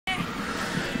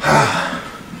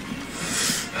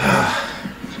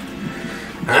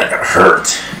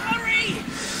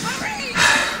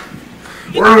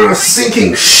We're on a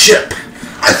sinking ship.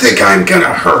 I think I'm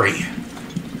gonna hurry.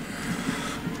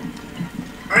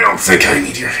 I don't think I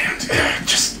need your hand.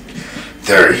 Just...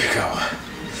 There you go.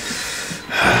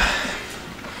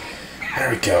 There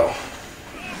we go.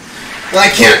 Well, I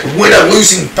can't win a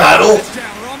losing battle.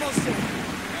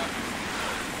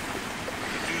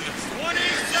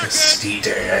 This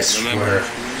D-Day, I swear.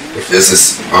 If this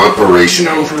is Operation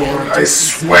Overlord, I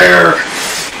swear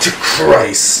to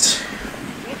Christ.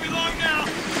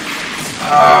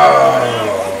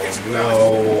 Oh,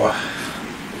 no.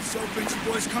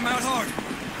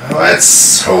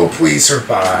 Let's hope we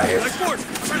survive.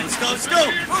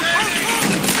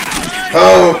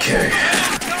 Okay.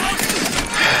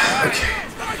 Okay.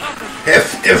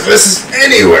 If this is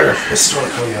anywhere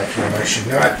historically accurate, I should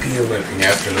not be living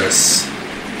after this.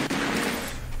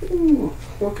 Ooh,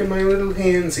 look at my little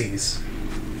handsies.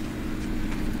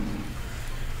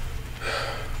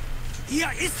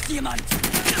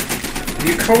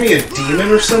 You call me a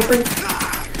demon or something?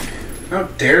 How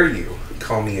dare you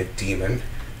call me a demon?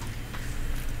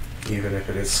 Even if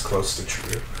it is close to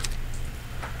true.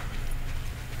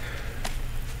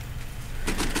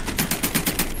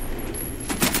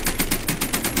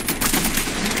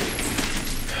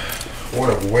 What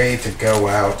a way to go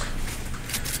out.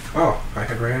 Oh, I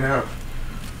had ran out.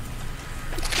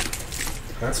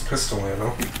 That's pistol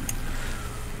ammo.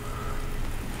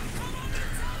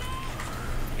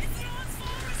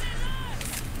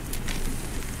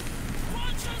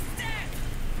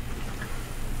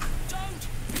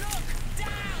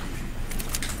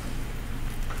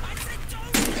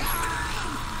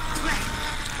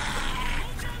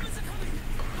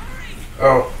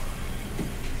 Oh.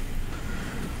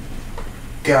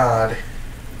 God.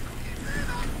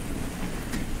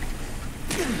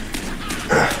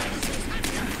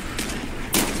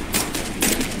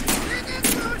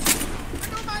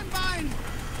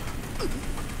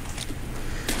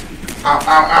 Ow, ow,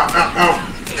 ow, ow, ow.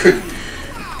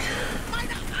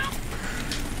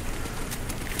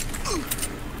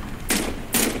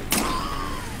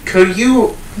 Could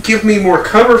you give me more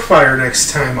cover fire next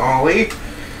time, Ollie?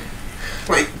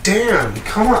 Like, damn,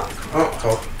 come on.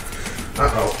 Uh-oh.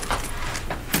 Uh-oh.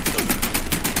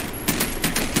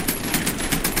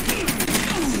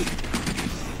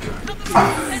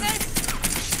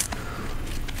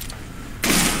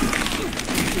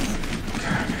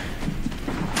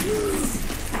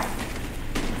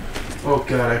 Oh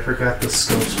god, I forgot the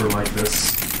scopes were like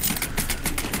this.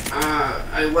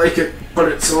 I like it,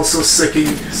 but it's also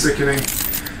sickening.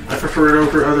 I prefer it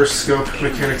over other scope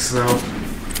mechanics though.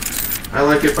 I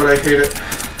like it, but I hate it.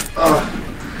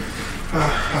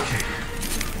 Okay.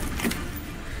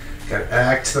 Gotta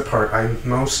act the part. I'm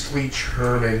mostly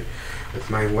German with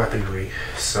my weaponry,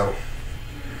 so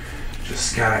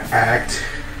just gotta act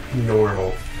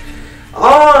normal.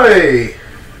 Oi!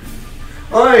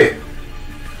 Oi!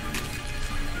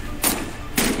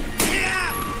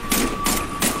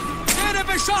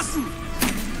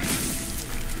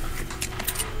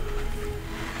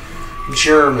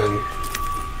 German.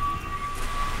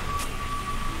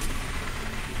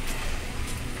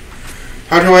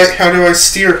 How do I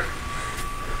steer?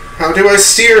 How do I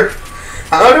steer?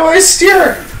 How do I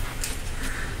steer?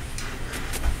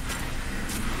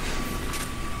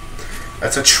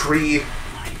 That's a tree.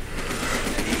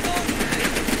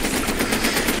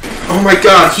 Oh my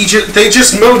god, they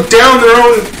just mowed down their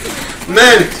own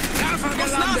men.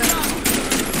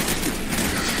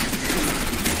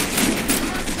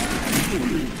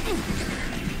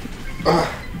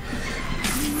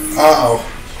 Uh-oh.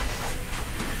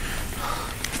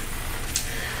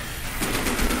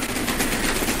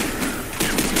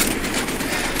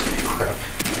 Crap.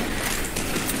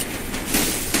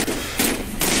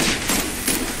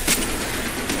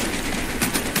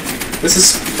 This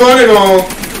is fun and all.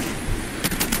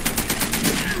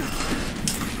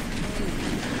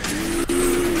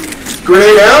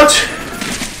 Grenade out.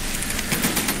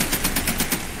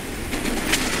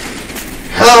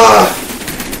 Ah.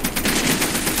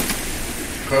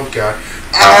 Oh god.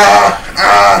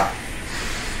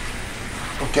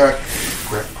 Oh god.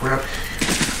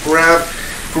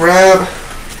 Grab.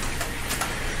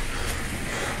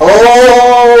 Oh!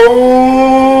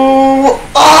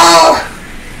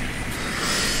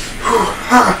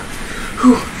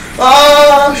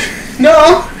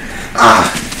 No!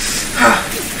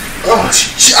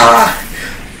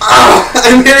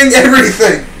 I'm hitting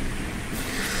everything!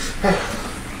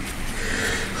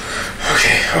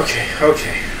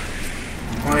 Okay.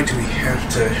 Why do we have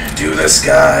to do this,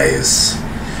 guys?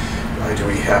 Why do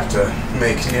we have to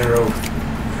make narrow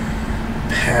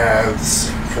paths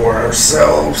for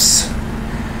ourselves?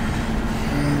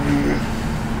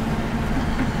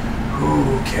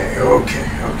 Okay, okay,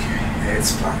 okay.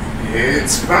 It's fine.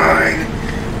 It's fine.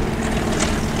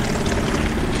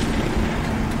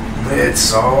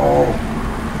 It's all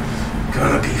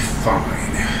gonna be fine.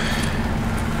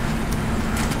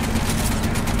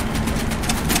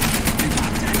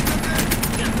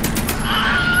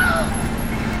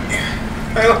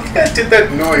 I did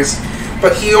that noise,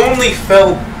 but he only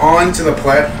fell onto the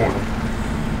platform.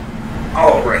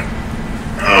 Alright,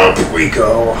 up we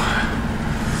go.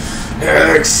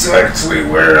 And exactly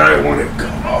where I want to go.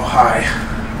 Oh, hi.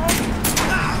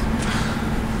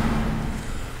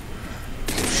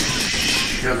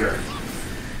 Sugar.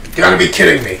 Gotta be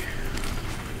kidding me.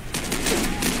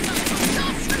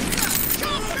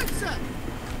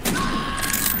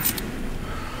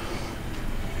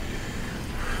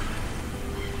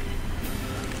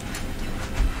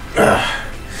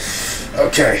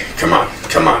 Okay, come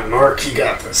on, Mark, you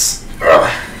got this.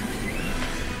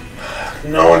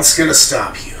 No one's gonna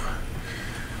stop you.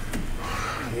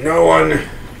 No one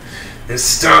is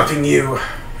stopping you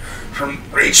from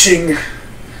reaching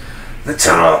the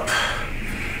top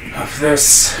of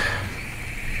this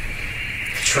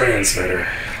transmitter.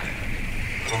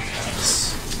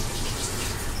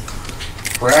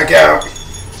 Rack out.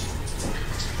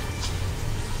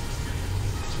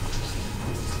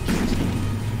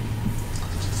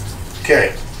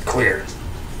 Okay, clear.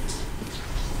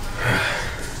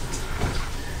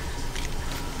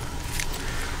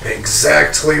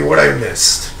 Exactly what I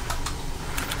missed.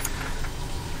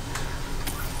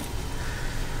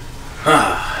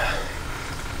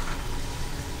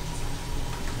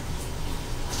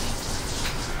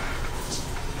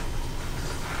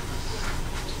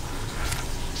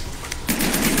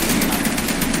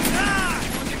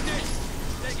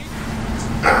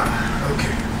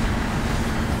 Okay.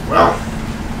 Well.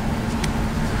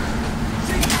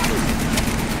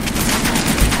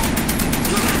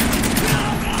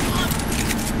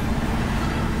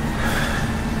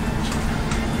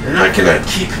 You're not gonna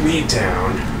keep me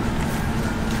down.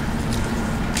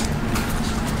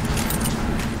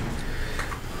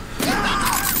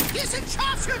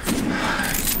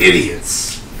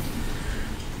 Idiots.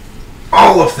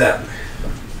 All of them.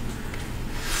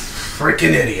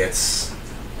 Freaking idiots.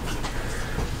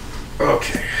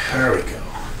 Okay, there we go.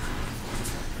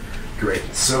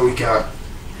 Great. So we got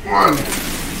 1,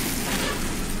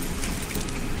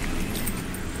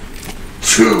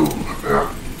 2,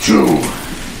 2.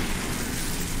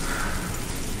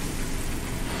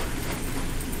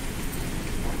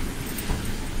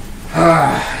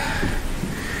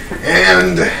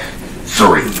 And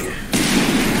 3.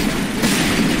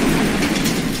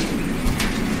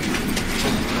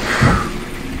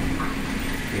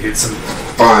 You did some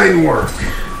fine work.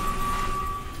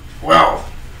 Well,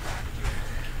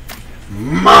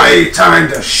 my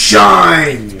time to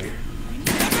shine.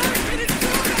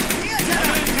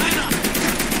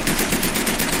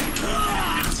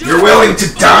 You're willing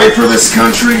to die for this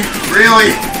country?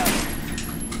 Really?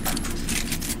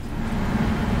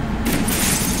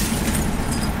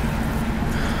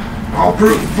 I'll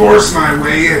brute force my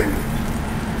way in.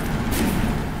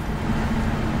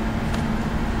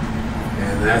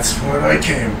 And that's what I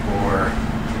came for.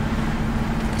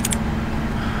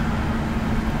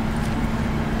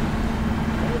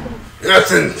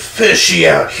 Nothing fishy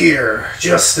out here.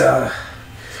 Just,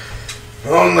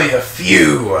 only a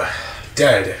few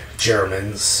dead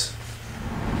Germans.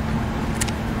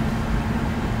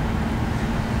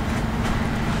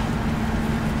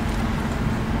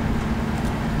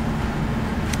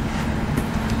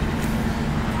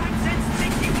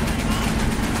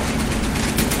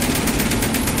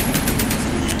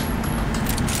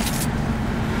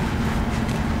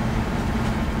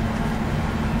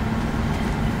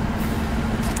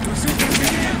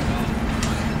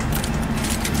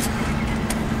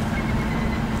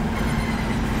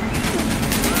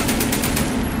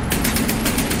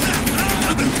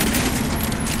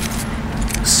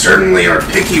 Certainly are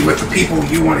picky with the people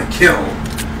you want to kill.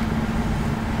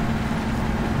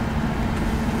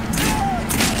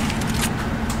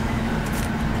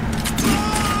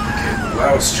 Okay, well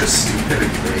that was just stupidity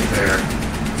right there.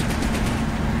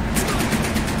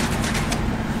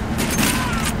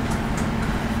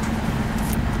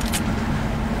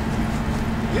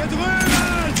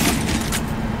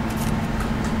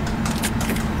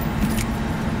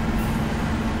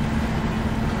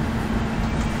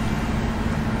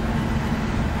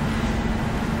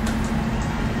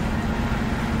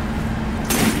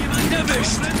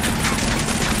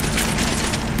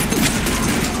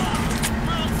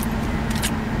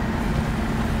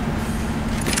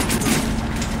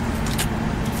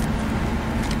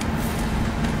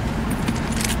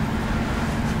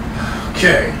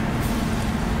 Okay.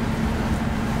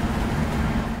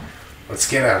 Let's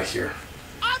get out of here.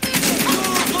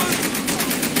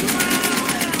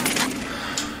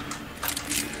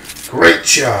 Great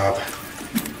job.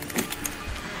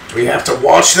 Do we have to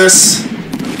watch this?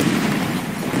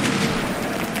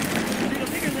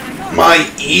 My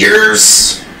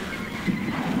ears?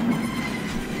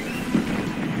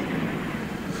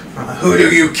 Who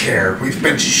do you care? We've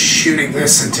been shooting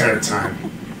this entire time.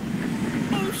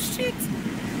 Oh shit!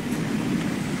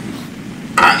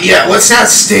 Yeah, let's not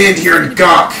stand here and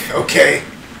gawk, okay?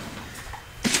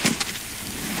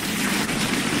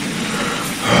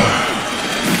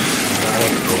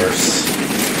 Of course.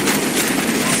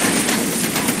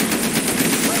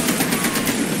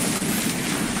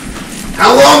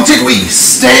 How long did we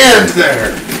stand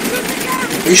there?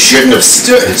 We shouldn't have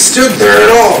stood there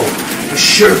at all. We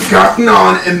should have gotten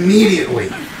on immediately.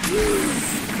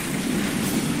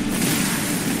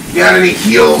 You got any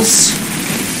heals?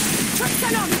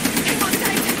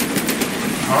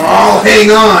 I'll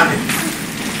hang on.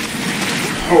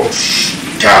 Oh,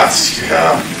 God.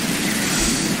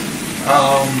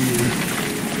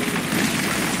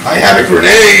 I have a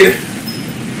grenade.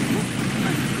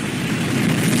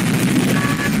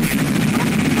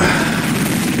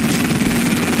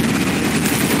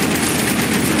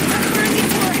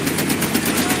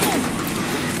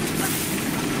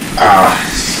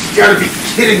 You gotta be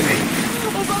kidding me.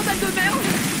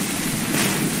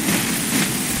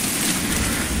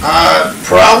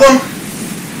 Problem?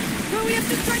 No, we have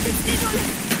to try to stay on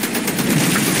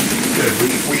Good.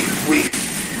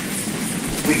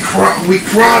 We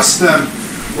crossed them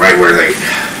right where they.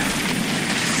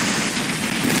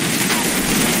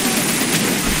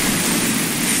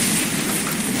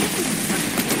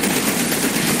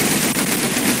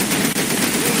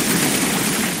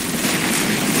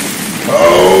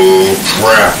 Oh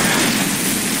crap!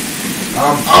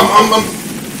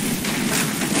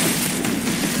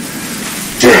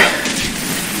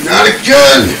 Not a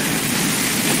gun!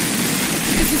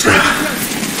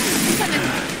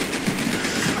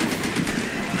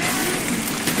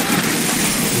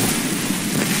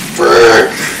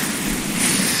 Frick!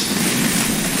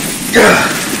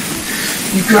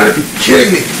 You gotta be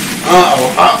kidding me!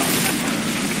 Uh-oh.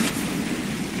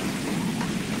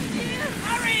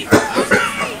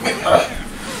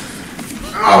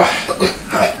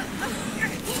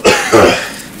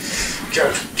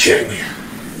 Gotta be kidding me.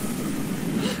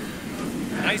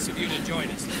 Nice of you to join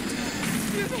us.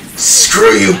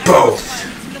 Screw you both.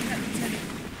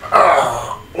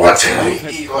 What did we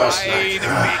eat last night? Quite a big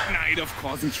night of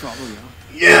causing trouble,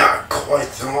 yeah. Yeah, quite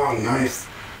the long night. It's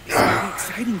very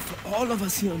exciting for all of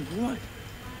us here on board.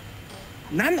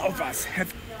 None of us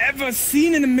have ever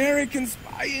seen an American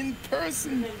spy in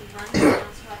person.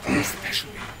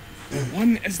 Especially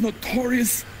one as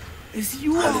notorious as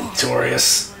you are.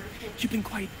 Notorious. You've been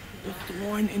quite the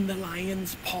thorn in the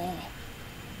lion's paw.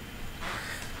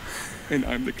 And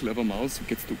I'm the clever mouse who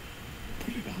gets to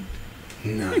pull it out.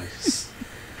 Nice.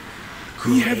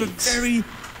 We have a very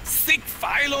thick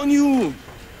file on you.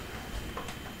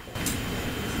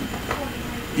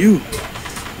 You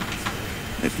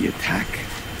led the attack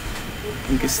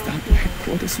on Gestapo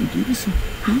headquarters in Doose.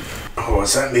 Oh,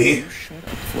 is that me? You shot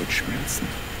up Fort Schmerzen.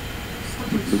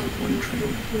 You blew one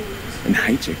train and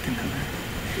hijacked another.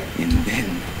 And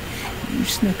then you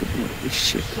snuck aboard this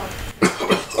ship.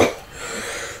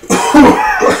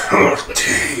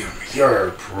 Damn,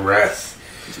 your breath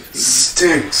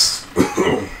stinks.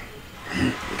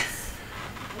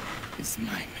 It's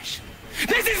my mission.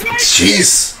 This is my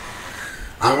Jeez.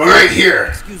 I'm right here.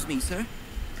 Excuse me, sir.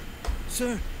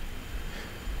 Sir.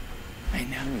 I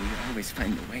know you always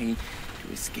find a way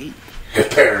to escape.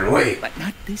 Apparently. But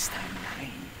not this time,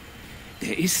 Ryan.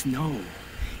 There is no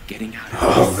getting out of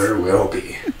Oh, this. there will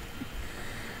be.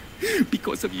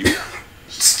 Because of you.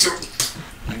 Still,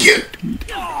 get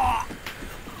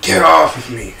off of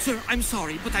me. Sir, I'm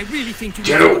sorry, but I really think you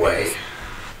Get away.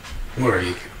 What are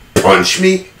you? Punch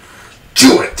me?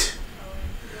 Do it.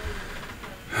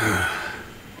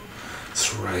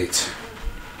 That's right.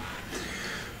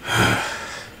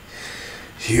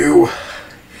 You.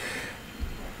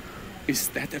 Is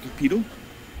that a torpedo?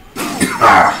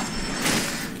 Ah.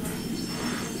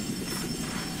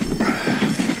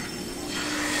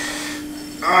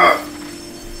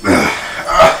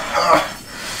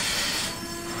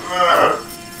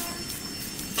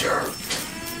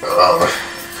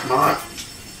 Come on.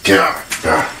 Get up.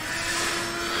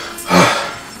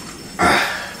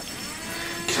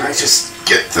 Can I just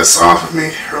get this off of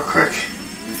me real quick?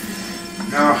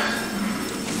 No.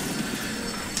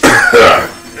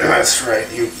 That's right,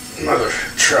 you mother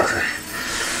trucker.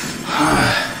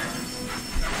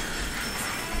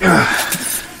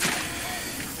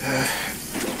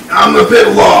 a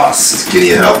bit lost. Can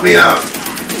you help me out?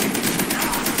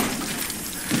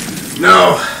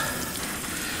 No.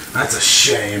 That's a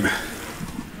shame.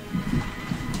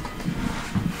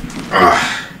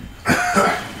 I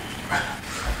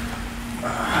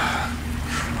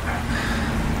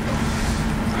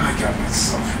got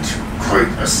myself into quite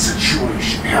a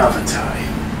situation, haven't I?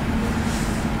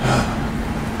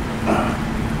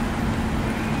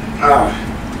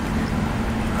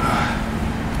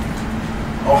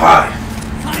 Oh, hi.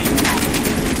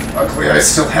 Luckily, I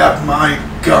still have my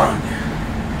gun.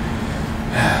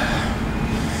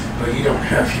 But you don't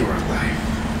have your life.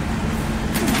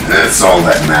 That's all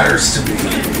that matters to me.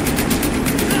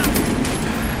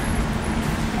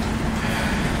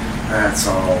 That's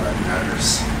all that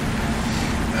matters.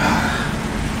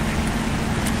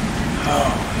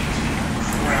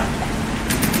 Holy crap.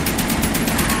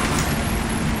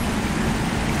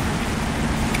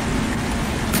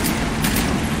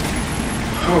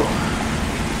 Oh.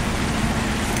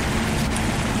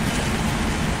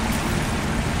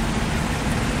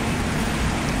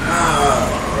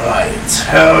 Alright,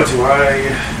 how do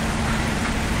I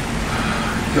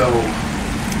go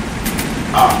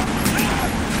up?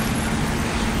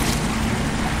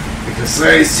 Because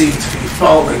they seem to be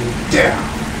falling down.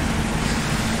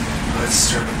 Let's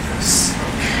start with this.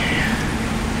 Okay.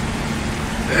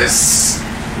 This.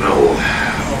 No.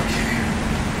 Okay.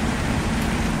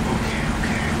 Okay.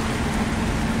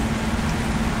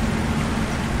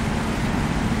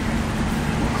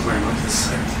 We'll climb up this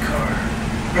side of the car.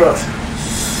 Good.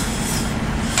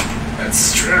 That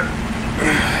strap.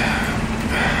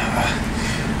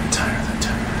 The tire.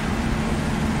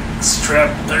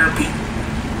 Strap therapy.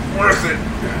 Worth it.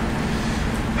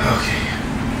 Okay.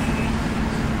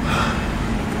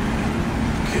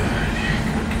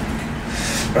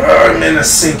 Good. I'm in a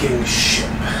sinking ship.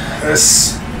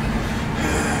 This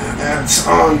adds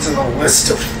on to the list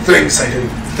of things I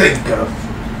didn't think of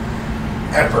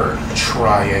ever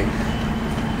trying.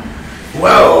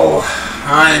 Well,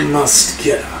 I must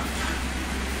get up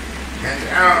and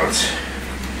out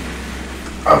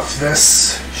of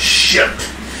this ship.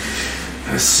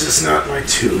 This is not my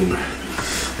tomb.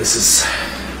 This is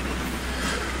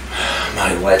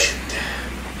my legend.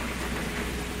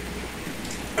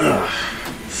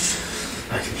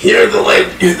 I can hear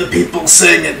the people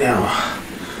saying it now.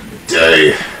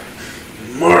 Day,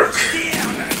 Mark.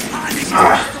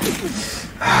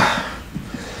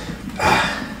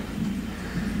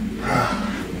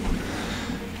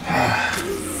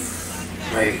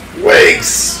 My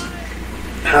legs.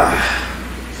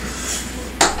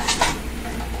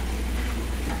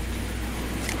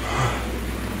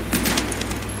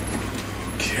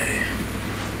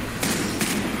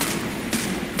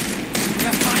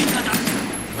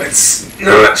 Let's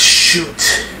not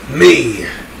shoot me.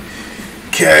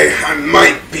 Okay, I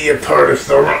might be a part of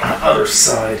the other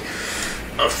side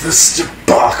of this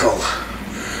debacle,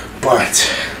 but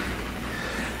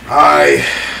I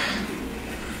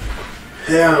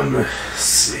am.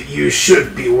 You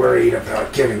should be worried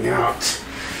about getting out,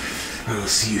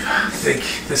 unless you think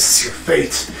this is your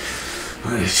fate,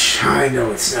 which I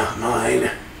know it's not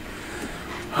mine.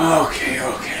 Okay.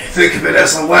 Think of it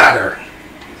as a ladder.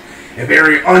 A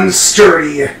very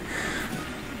unsturdy,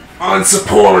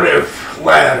 unsupportive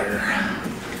ladder.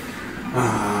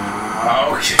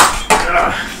 Okay.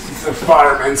 The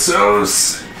fireman's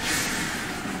hose.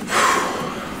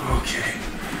 Okay.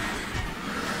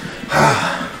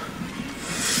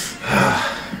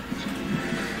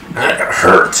 That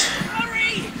hurt.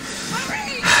 Hurry!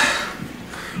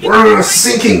 We're on a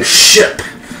sinking ship.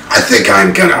 I think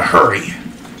I'm gonna hurry.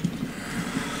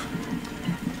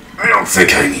 I don't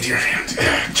think I need your hand.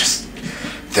 Just...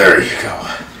 there you go.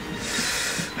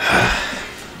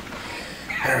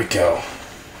 There we go.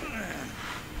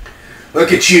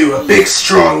 Look at you, a big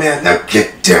strong man. Now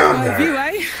get down there. View,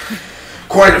 eh?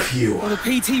 Quite a few. Well, the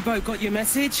PT boat got your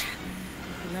message.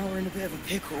 Now we're in a bit of a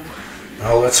pickle.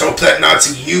 Well, let's hope that not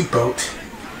a U-boat.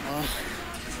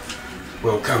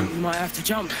 Will come. You might have to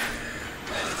jump.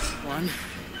 1,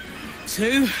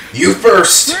 2... You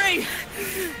first! 3!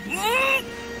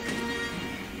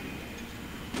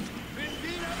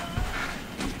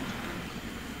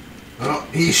 Oh,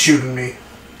 he's shooting me.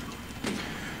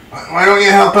 Why don't you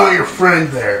help out your friend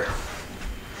there?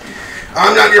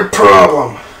 I'm not your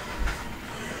problem.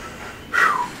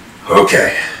 Whew.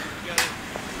 Okay.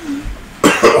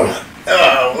 Oh,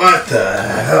 what the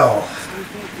hell?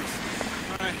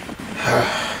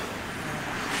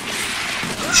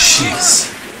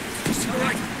 Jeez.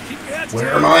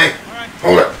 Where am I?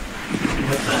 Hold it.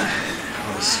 What the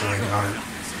hell is going on?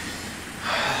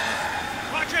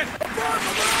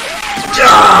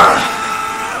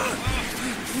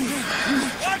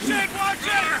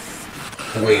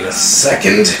 Wait a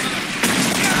second.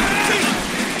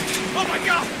 Oh my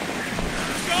God!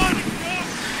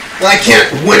 Well, I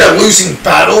can't win a losing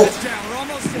battle. We're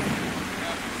almost there.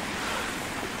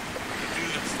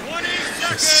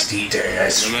 This D-Day, I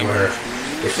swear.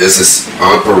 If this is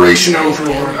Operation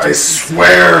Overlord, I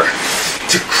swear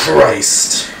to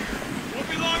Christ. Won't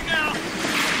be long now.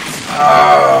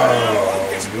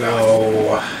 Oh,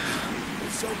 no.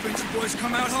 So Benji boys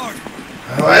come out hard.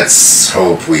 Let's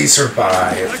hope we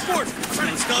survive. Let's go.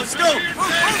 Let's go.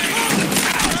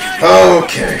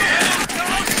 Okay.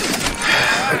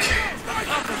 Okay.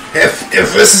 If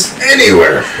this is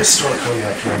anywhere historically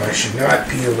accurate, I should not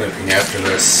be living after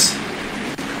this.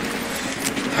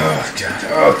 Oh God.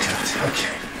 Oh God.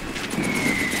 Okay.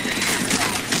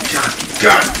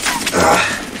 God.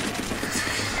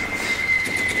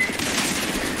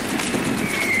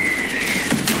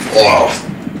 Oh.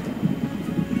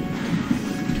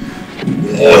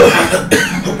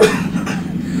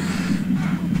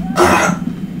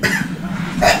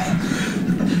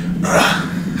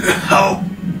 Help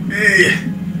me.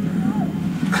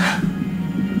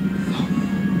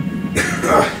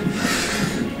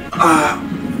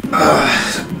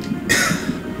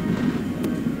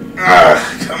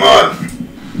 Come on.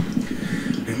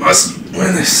 We must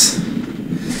win this.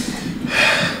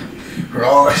 We're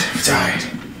all have died.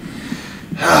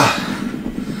 Oh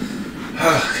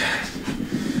God.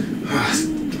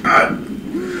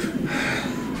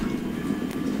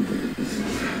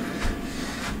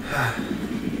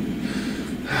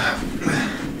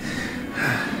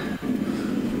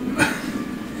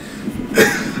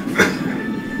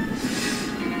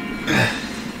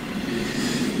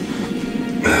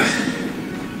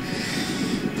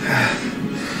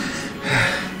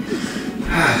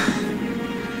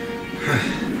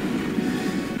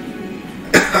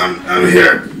 I'm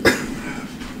here.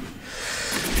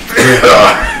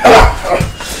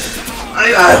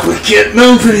 We can't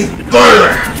move any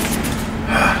further.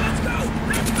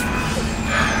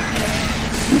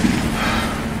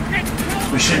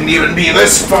 We shouldn't even be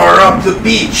this far up the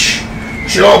beach. We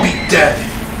should all be dead.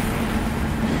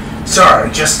 Sorry,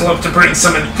 just love to bring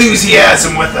some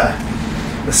enthusiasm with the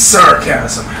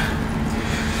sarcasm.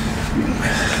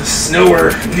 This is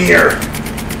nowhere near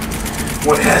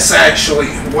what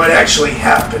actually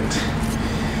happened.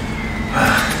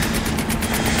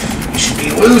 We should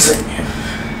be losing.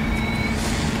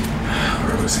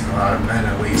 We're losing a lot of men,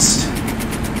 at least.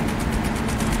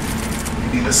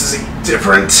 Maybe this is a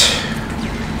different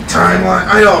timeline.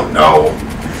 I don't know.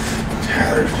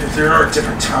 There are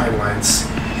different timelines.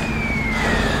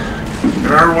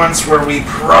 There are ones where we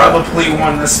probably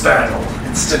won this battle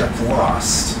instead of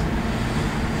lost.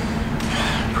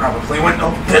 Probably went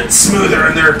a bit smoother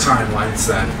in their timelines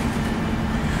then.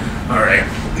 Alright.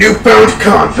 Newfound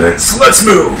confidence. Let's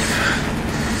move!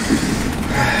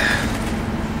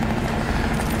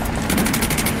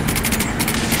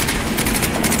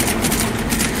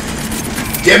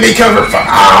 Give me cover fire!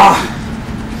 Ah!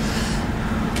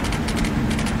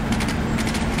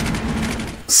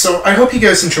 So, I hope you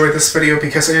guys enjoyed this video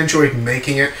because I enjoyed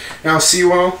making it. And I'll see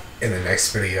you all in the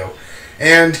next video.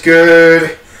 And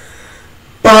good...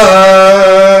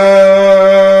 Bye!